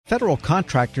Federal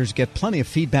contractors get plenty of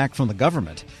feedback from the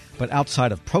government, but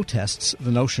outside of protests, the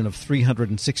notion of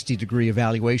 360-degree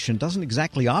evaluation doesn't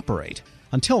exactly operate.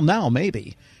 Until now,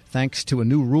 maybe, thanks to a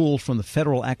new rule from the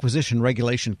Federal Acquisition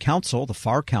Regulation Council, the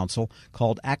FAR Council,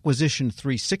 called Acquisition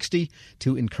 360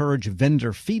 to encourage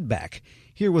vendor feedback.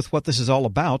 Here with what this is all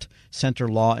about, Center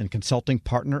Law and Consulting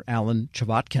partner Alan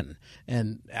Chvatkin.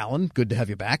 And Alan, good to have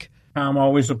you back. Tom,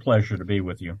 always a pleasure to be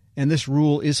with you. And this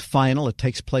rule is final. It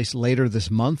takes place later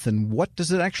this month. And what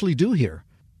does it actually do here?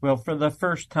 Well, for the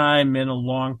first time in a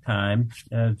long time,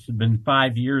 it's been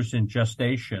 5 years in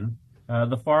gestation,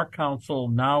 the FAR Council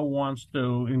now wants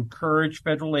to encourage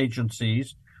federal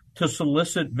agencies to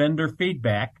solicit vendor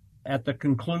feedback at the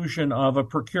conclusion of a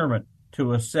procurement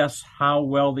to assess how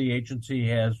well the agency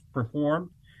has performed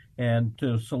and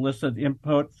to solicit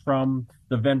input from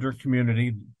the vendor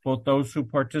community, both those who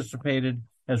participated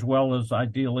as well as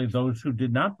ideally those who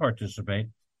did not participate,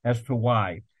 as to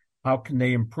why. How can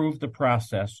they improve the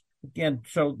process? Again,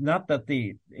 so not that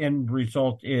the end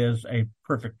result is a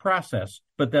perfect process,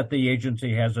 but that the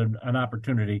agency has an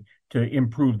opportunity to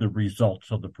improve the results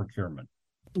of the procurement.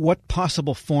 What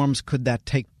possible forms could that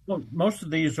take? Well, most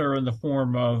of these are in the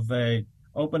form of a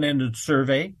open-ended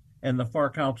survey, and the FAR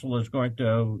Council is going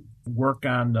to work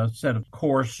on a set of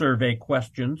core survey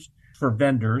questions for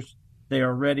vendors. They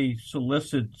already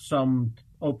solicit some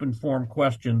open form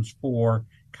questions for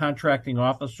contracting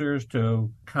officers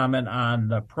to comment on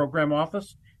the program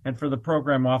office and for the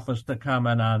program office to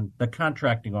comment on the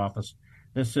contracting office.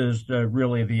 This is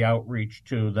really the outreach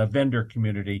to the vendor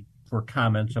community for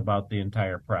comments about the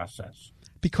entire process.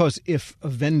 Because if a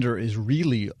vendor is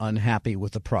really unhappy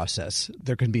with the process,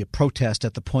 there can be a protest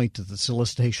at the point that the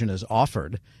solicitation is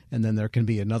offered, and then there can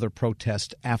be another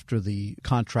protest after the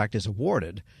contract is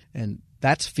awarded, and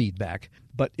that's feedback.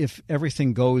 But if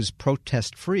everything goes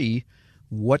protest-free,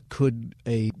 what could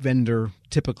a vendor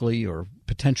typically or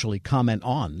potentially comment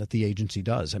on that the agency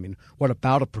does? I mean, what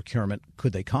about a procurement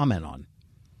could they comment on?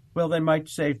 Well, they might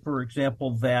say, for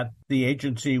example, that the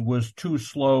agency was too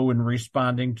slow in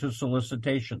responding to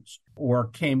solicitations or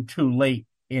came too late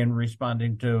in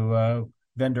responding to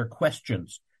vendor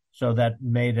questions. So that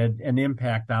made an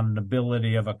impact on the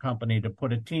ability of a company to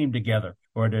put a team together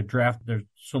or to draft their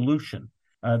solution.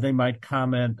 They might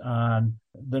comment on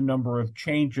the number of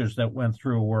changes that went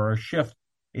through or a shift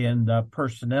in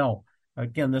personnel.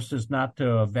 Again, this is not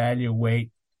to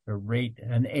evaluate or rate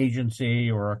an agency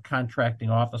or a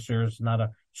contracting officer. It's not a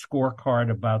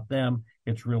scorecard about them.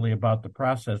 It's really about the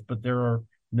process. But there are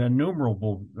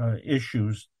innumerable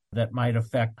issues that might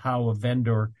affect how a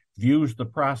vendor views the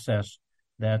process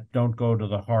that don't go to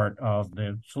the heart of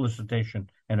the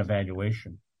solicitation and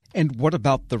evaluation. And what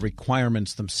about the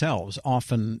requirements themselves?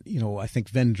 Often, I think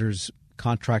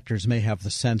contractors may have the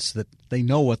sense that they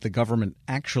know what the government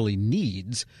actually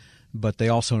needs, but they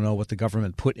also know what the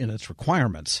government put in its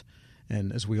requirements.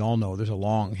 And as we all know, there's a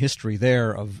long history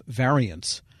there of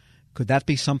variance. Could that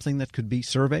be something that could be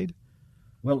surveyed?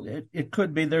 Well, it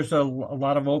could be. There's a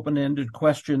lot of open-ended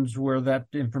questions where that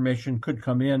information could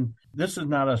come in. This is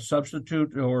not a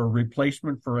substitute or a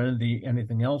replacement for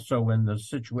anything else. So in the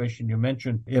situation you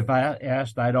mentioned, if I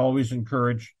asked, I'd always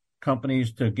encourage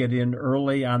companies to get in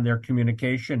early on their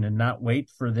communication and not wait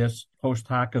for this post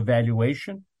hoc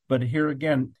evaluation. But here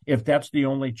again, if that's the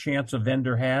only chance a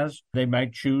vendor has, they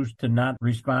might choose to not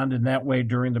respond in that way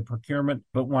during the procurement,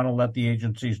 but want to let the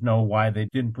agencies know why they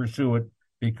didn't pursue it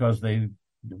because they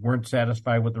weren't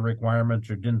satisfied with the requirements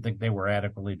or didn't think they were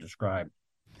adequately described.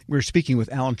 We're speaking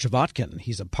with Alan Chvatkin.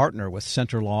 He's a partner with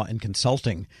Center Law and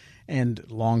Consulting and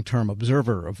long-term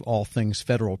observer of all things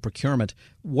federal procurement.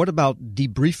 What about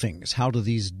debriefings? How do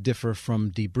these differ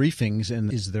from debriefings?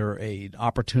 And is there an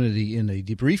opportunity in a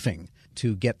debriefing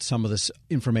to get some of this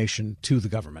information to the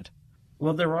government?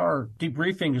 Well, there are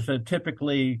debriefings that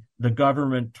typically the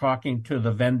government talking to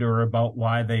the vendor about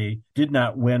why they did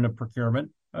not win a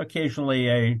procurement. Occasionally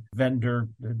a vendor,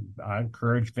 I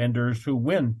encourage vendors who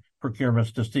win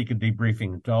procurements to seek a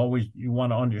debriefing. You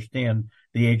want to understand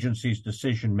the agency's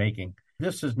decision making.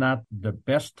 This is not the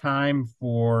best time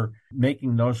for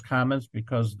making those comments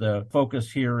because the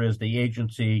focus here is the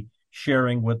agency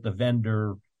sharing with the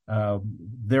vendor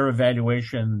their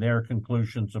evaluation, their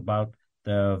conclusions about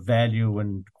the value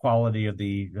and quality of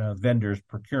the vendor's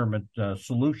procurement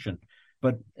solution.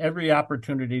 But every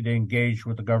opportunity to engage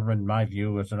with the government, in my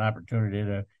view, is an opportunity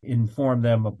to inform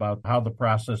them about how the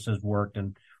process has worked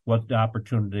and what the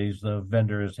opportunities the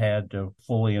vendor has had to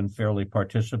fully and fairly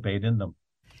participate in them.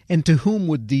 And to whom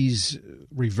would these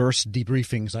reverse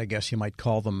debriefings, I guess you might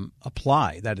call them,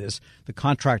 apply? That is, the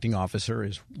contracting officer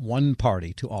is one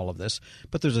party to all of this,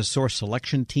 but there's a source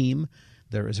selection team.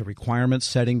 There is a requirements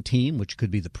setting team, which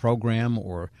could be the program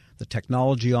or the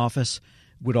technology office.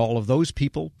 Would all of those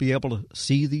people be able to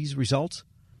see these results?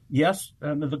 Yes,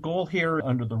 and the goal here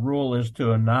under the rule is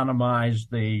to anonymize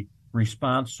the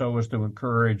response so as to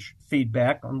encourage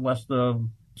feedback unless the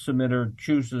submitter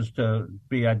chooses to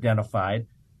be identified.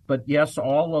 But yes,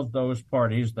 all of those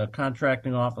parties, the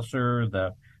contracting officer,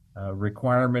 the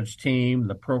requirements team,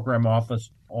 the program office,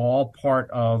 all part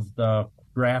of the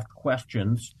draft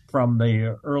questions from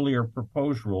the earlier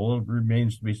proposed rule. It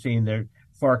remains to be seen. The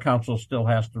FAR Council still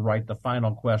has to write the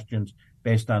final questions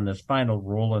based on this final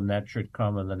rule, and that should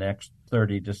come in the next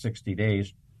 30 to 60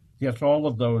 days. Yes, all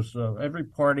of those, every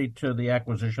party to the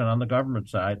acquisition on the government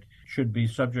side should be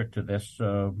subject to this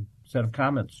set of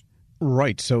comments.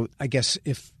 Right. So I guess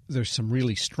if there's some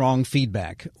really strong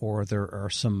feedback or there are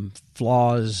some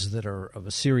flaws that are of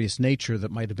a serious nature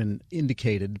that might have been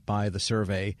indicated by the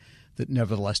survey that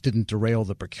nevertheless didn't derail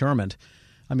the procurement,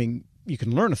 I mean, you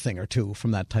can learn a thing or two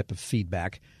from that type of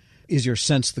feedback. Is your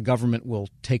sense the government will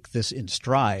take this in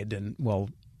stride and, well,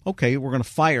 okay, we're going to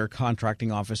fire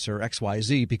contracting officer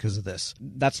XYZ because of this?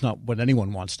 That's not what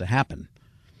anyone wants to happen.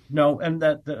 No, and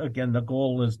that, again, the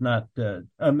goal is not,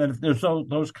 and if there's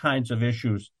those kinds of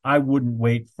issues, I wouldn't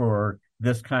wait for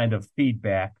this kind of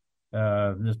feedback,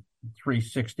 this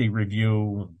 360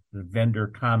 review, the vendor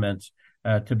comments,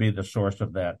 to be the source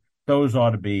of that. Those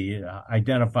ought to be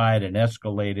identified and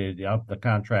escalated up the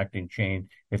contracting chain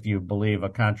if you believe a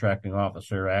contracting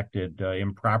officer acted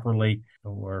improperly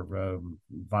or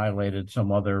violated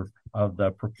some other of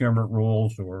the procurement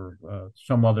rules or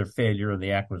some other failure of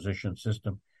the acquisition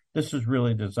system. This is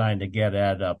really designed to get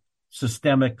at a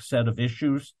systemic set of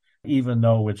issues, even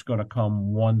though it's going to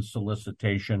come one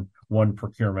solicitation, one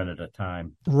procurement at a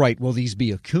time. Right. Will these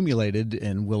be accumulated,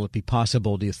 and will it be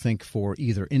possible, do you think, for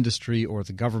either industry or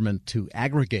the government to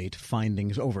aggregate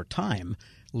findings over time,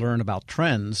 learn about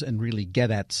trends, and really get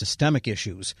at systemic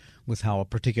issues with how a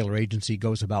particular agency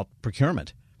goes about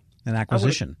procurement and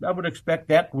acquisition? I would expect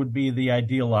that would be the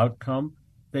ideal outcome.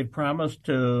 They promised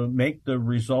to make the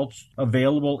results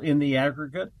available in the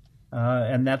aggregate,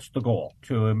 and that's the goal,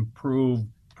 to improve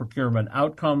procurement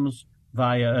outcomes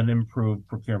via an improved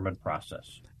procurement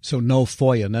process. So no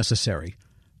FOIA necessary?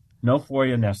 No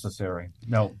FOIA necessary,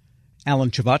 no.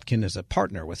 Alan Chvatkin is a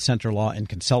partner with Center Law and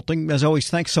Consulting. As always,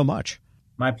 thanks so much.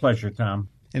 My pleasure, Tom.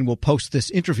 And we'll post this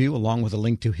interview along with a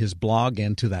link to his blog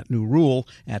and to that new rule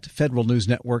at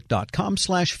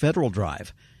federalnewsnetwork.com/Federal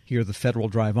Drive. Hear the Federal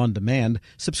Drive on demand.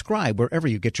 Subscribe wherever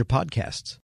you get your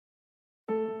podcasts.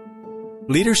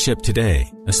 Leadership today,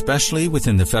 especially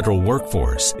within the federal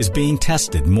workforce, is being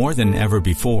tested more than ever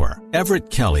before. Everett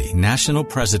Kelly, National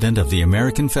President of the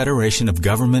American Federation of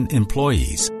Government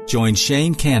Employees, joined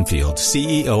Shane Canfield,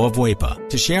 CEO of WEPA,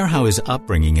 to share how his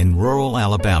upbringing in rural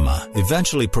Alabama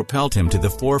eventually propelled him to the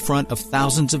forefront of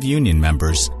thousands of union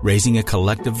members, raising a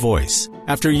collective voice.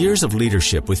 After years of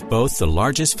leadership with both the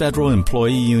largest federal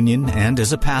employee union and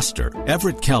as a pastor,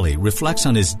 Everett Kelly reflects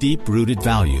on his deep-rooted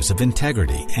values of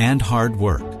integrity and hard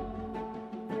work.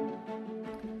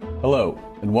 Hello,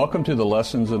 and welcome to the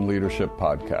Lessons in Leadership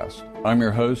podcast. I'm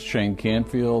your host, Shane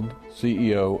Canfield,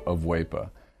 CEO of WEPA.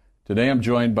 Today I'm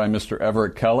joined by Mr.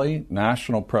 Everett Kelly,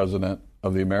 National President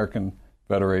of the American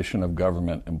Federation of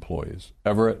Government Employees.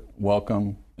 Everett,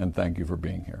 welcome, and thank you for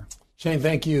being here. Shane,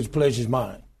 thank you. It's a pleasure's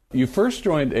mine. You first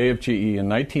joined AFGE in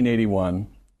 1981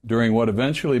 during what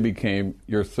eventually became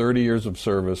your 30 years of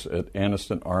service at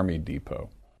Anniston Army Depot.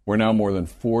 We're now more than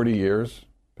 40 years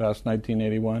past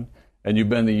 1981, and you've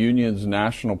been the union's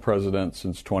national president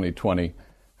since 2020.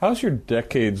 How's your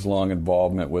decades-long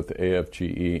involvement with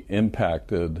AFGE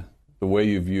impacted the way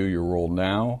you view your role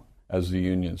now as the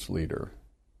union's leader?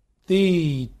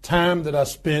 The time that I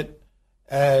spent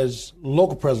as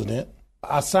local president,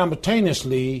 I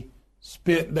simultaneously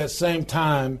spent that same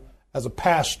time as a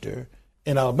pastor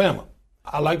in Alabama.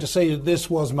 I like to say that this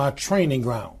was my training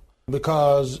ground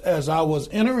because as I was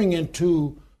entering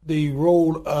into the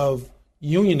role of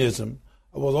unionism,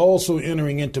 I was also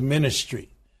entering into ministry.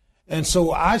 And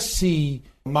so I see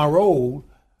my role,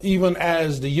 even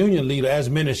as the union leader, as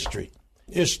ministry.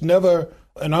 It's never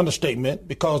an understatement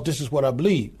because this is what I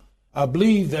believe. I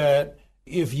believe that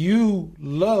if you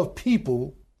love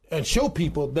people and show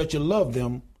people that you love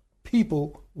them,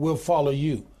 people will follow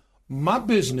you. My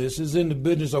business is in the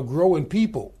business of growing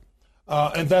people,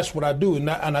 and that's what I do. And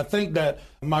I think that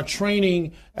my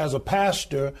training as a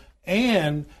pastor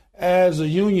and as a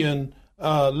union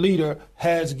leader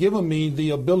has given me the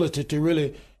ability to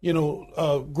really,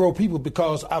 grow people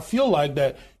because I feel like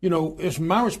that, it's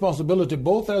my responsibility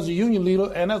both as a union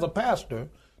leader and as a pastor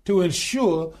to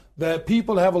ensure that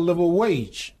people have a livable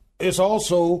wage. It's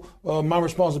also my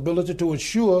responsibility to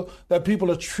ensure that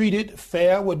people are treated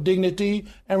fair with dignity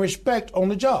and respect on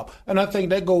the job. And I think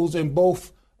that goes in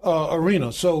both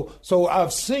arenas. So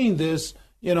I've seen this,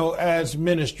 as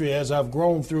ministry, as I've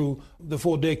grown through the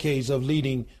 4 decades of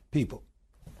leading people.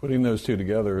 Putting those two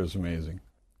together is amazing.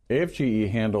 AFGE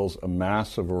handles a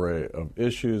massive array of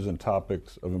issues and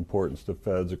topics of importance to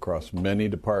feds across many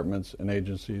departments and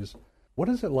agencies. What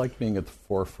is it like being at the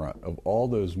forefront of all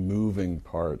those moving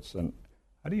parts, and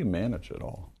how do you manage it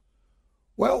all?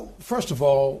 Well, first of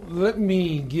all, let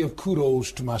me give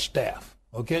kudos to my staff,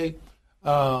 okay?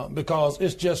 Because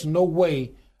it's just no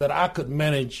way that I could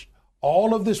manage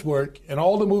all of this work and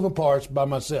all the moving parts by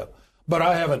myself. But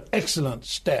I have an excellent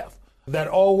staff that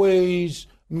always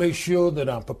make sure that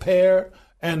I'm prepared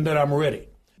and that I'm ready.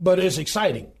 But it's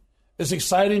exciting. It's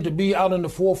exciting to be out in the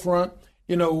forefront,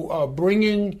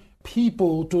 bringing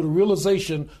people to the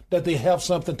realization that they have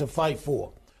something to fight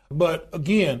for. But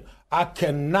again, I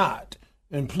cannot,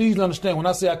 and please understand, when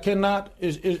I say I cannot,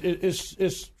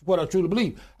 it's what I truly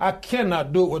believe. I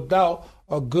cannot do it without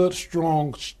a good,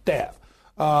 strong staff.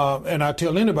 And I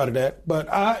tell anybody that,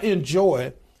 but I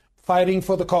enjoy fighting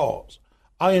for the cause.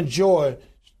 I enjoy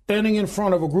standing in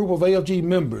front of a group of AFG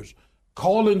members,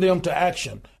 calling them to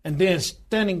action, and then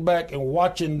standing back and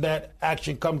watching that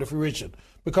action come to fruition.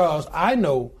 Because I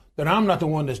know that I'm not the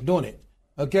one that's doing it,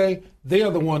 okay? They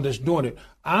are the one that's doing it.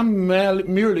 I'm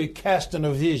merely casting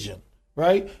a vision,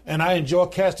 right? And I enjoy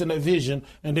casting that vision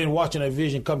and then watching that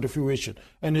vision come to fruition.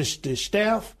 And it's the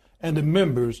staff and the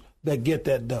members that get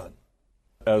that done.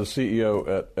 As CEO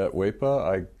at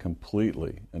WEPA, I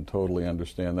completely and totally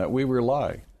understand that. We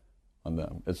rely on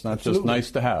them. It's not just nice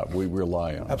to have. We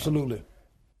rely on them. Absolutely.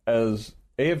 As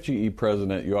AFGE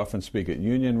president, you often speak at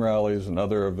union rallies and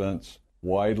other events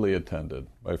widely attended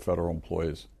by federal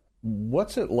employees.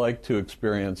 What's it like to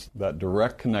experience that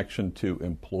direct connection to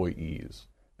employees?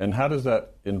 And how does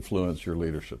that influence your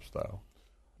leadership style?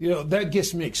 That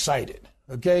gets me excited,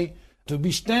 okay? To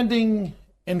be standing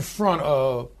in front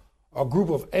of a group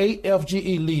of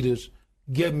AFGE leaders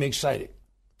get me excited.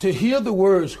 To hear the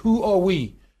words, "Who are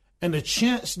we?" and the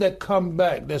chants that come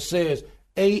back that says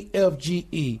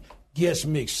AFGE gets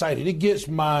me excited. It gets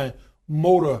my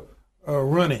motor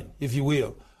running, if you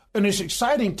will. And it's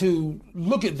exciting to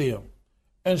look at them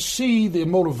and see the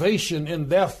motivation in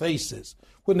their faces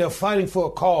when they're fighting for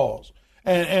a cause.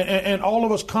 And all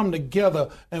of us come together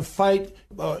and fight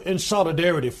in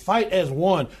solidarity, fight as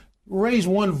one, raise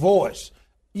one voice.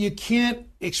 You can't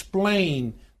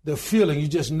explain the feeling. You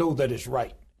just know that it's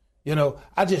right.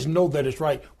 I just know that it's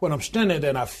right when I'm standing there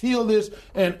and I feel this,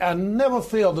 and I never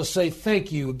fail to say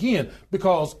thank you again,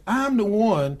 because I'm the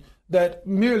one that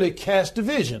merely cast the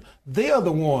vision. They are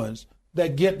the ones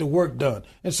that get the work done.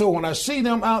 And so when I see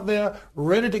them out there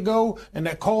ready to go and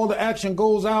that call to action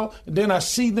goes out, and then I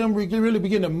see them really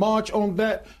begin to march on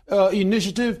that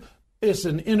initiative, it's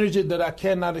an energy that I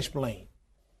cannot explain.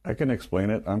 I can explain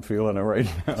it. I'm feeling it right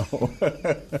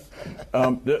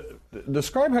now.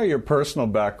 Describe how your personal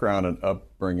background and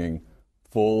upbringing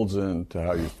folds into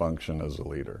how you function as a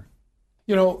leader.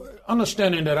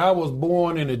 Understanding that I was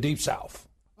born in the Deep South.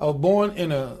 I was born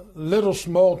in a little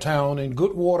small town in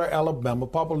Goodwater, Alabama,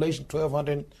 population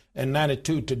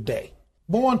 1,292 today.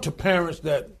 Born to parents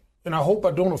that, and I hope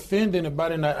I don't offend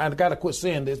anybody, and I got to quit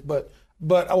saying this, but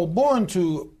I was born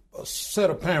to a set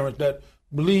of parents that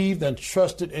believed and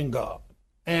trusted in God.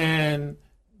 And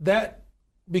that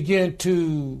began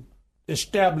to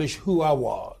establish who I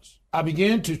was. I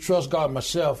began to trust God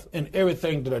myself in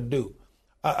everything that I do.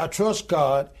 I trust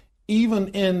God even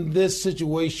in this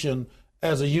situation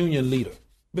as a union leader,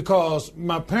 because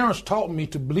my parents taught me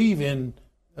to believe in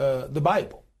the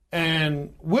Bible.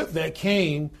 And with that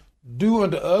came, do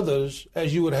unto others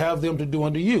as you would have them to do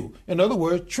unto you. In other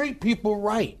words, treat people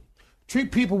right.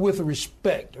 Treat people with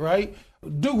respect, right?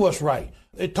 Do what's right.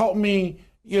 It taught me,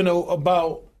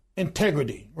 about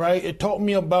integrity, right? It taught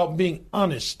me about being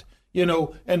honest,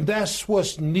 and that's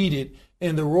what's needed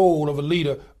in the role of a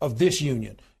leader of this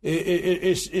union.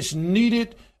 It's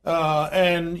needed.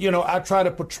 And I try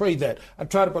to portray that. I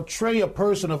try to portray a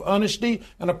person of honesty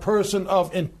and a person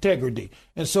of integrity.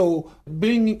 And so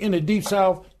being in the Deep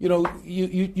South,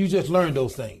 you just learn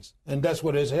those things. And that's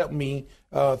what has helped me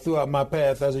throughout my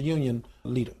path as a union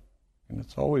leader. And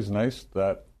it's always nice,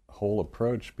 that whole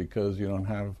approach, because you don't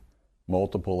have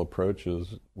multiple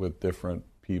approaches with different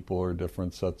people or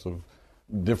different sets of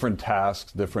different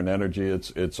tasks, different energy.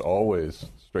 It's always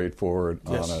straightforward,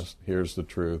 yes. Honest. Here's the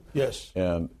truth. Yes.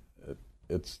 And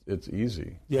it's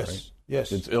easy. Yes. Right?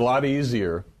 Yes. It's a lot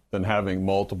easier than having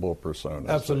multiple personas.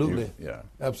 Absolutely. Yeah.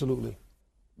 Absolutely.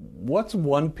 What's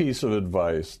one piece of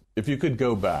advice, if you could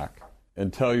go back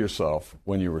and tell yourself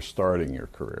when you were starting your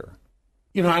career?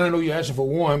 You know, I don't know you're asking for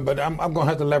one, but I'm going to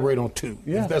have to elaborate on two,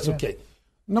 if that's okay.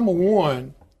 Number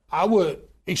one, I would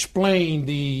explain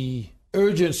the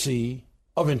urgency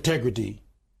of integrity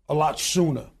a lot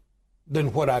sooner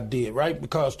than what I did, right?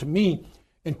 Because to me,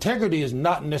 integrity is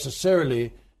not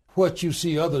necessarily what you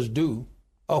see others do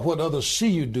or what others see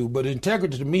you do, but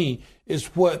integrity to me is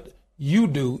what you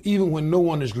do even when no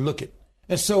one is looking.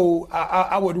 And so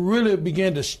I would really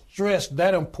begin to stress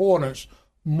that importance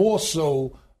more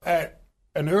so at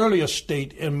an earlier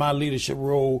state in my leadership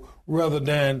role rather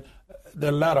than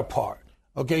the latter part.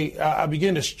 Okay, I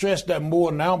begin to stress that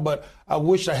more now, but I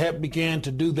wish I had began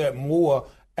to do that more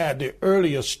at the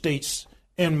earlier states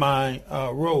in my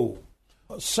role.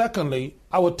 Secondly,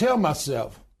 I would tell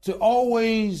myself to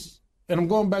always, and I'm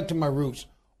going back to my roots,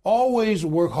 always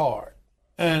work hard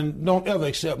and don't ever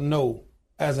accept no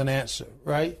as an answer,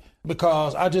 right?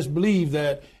 Because I just believe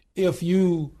that if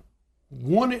you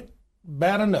want it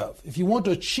bad enough, if you want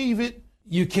to achieve it,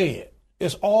 you can.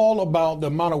 It's all about the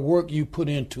amount of work you put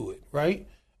into it, right?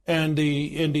 And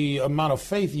the amount of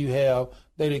faith you have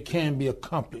that it can be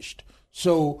accomplished.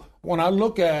 So when I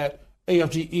look at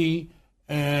AFGE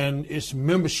and its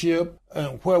membership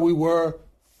and where we were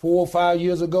 4 or 5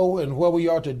 years ago and where we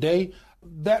are today,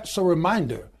 that's a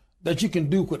reminder that you can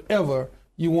do whatever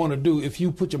you want to do if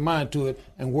you put your mind to it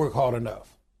and work hard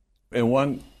enough. And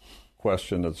one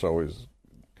question that's always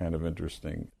kind of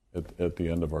interesting at the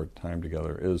end of our time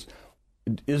together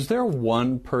is there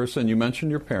one person, you mentioned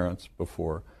your parents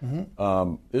before,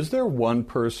 is there one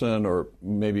person or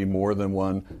maybe more than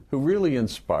one who really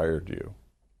inspired you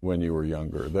when you were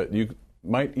younger that you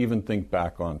might even think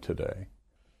back on today?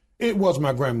 It was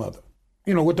my grandmother,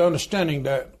 you know, with the understanding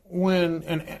that when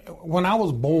I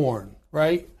was born,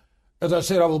 right, as I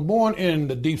said, I was born in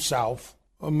the Deep South.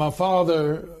 My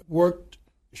father worked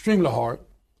extremely hard.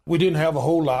 We didn't have a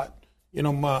whole lot. You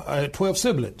know, I had 12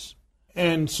 siblings.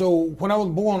 And so when I was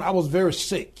born, I was very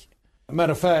sick.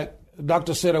 Matter of fact, the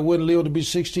doctor said I wouldn't live to be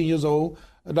 16 years old.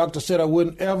 The doctor said I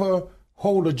wouldn't ever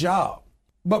hold a job.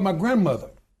 But my grandmother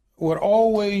would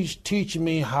always teach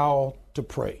me how to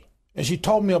pray. And she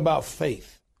taught me about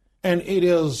faith. And it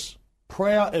is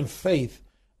prayer and faith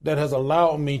that has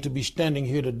allowed me to be standing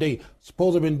here today.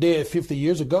 Suppose I've been dead 50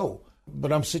 years ago,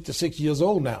 but I'm 66 years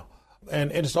old now.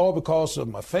 And it's all because of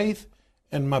my faith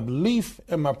and my belief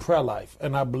and my prayer life.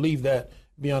 And I believe that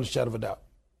beyond a shadow of a doubt.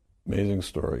 Amazing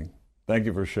story. Thank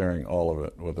you for sharing all of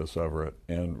it with us, Everett,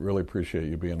 and really appreciate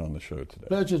you being on the show today.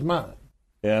 Pleasure's mine.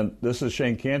 And this is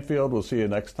Shane Canfield. We'll see you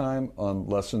next time on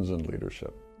Lessons in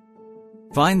Leadership.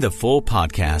 Find the full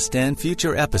podcast and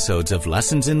future episodes of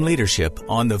Lessons in Leadership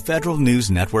on the Federal News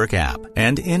Network app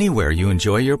and anywhere you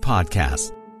enjoy your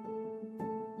podcasts.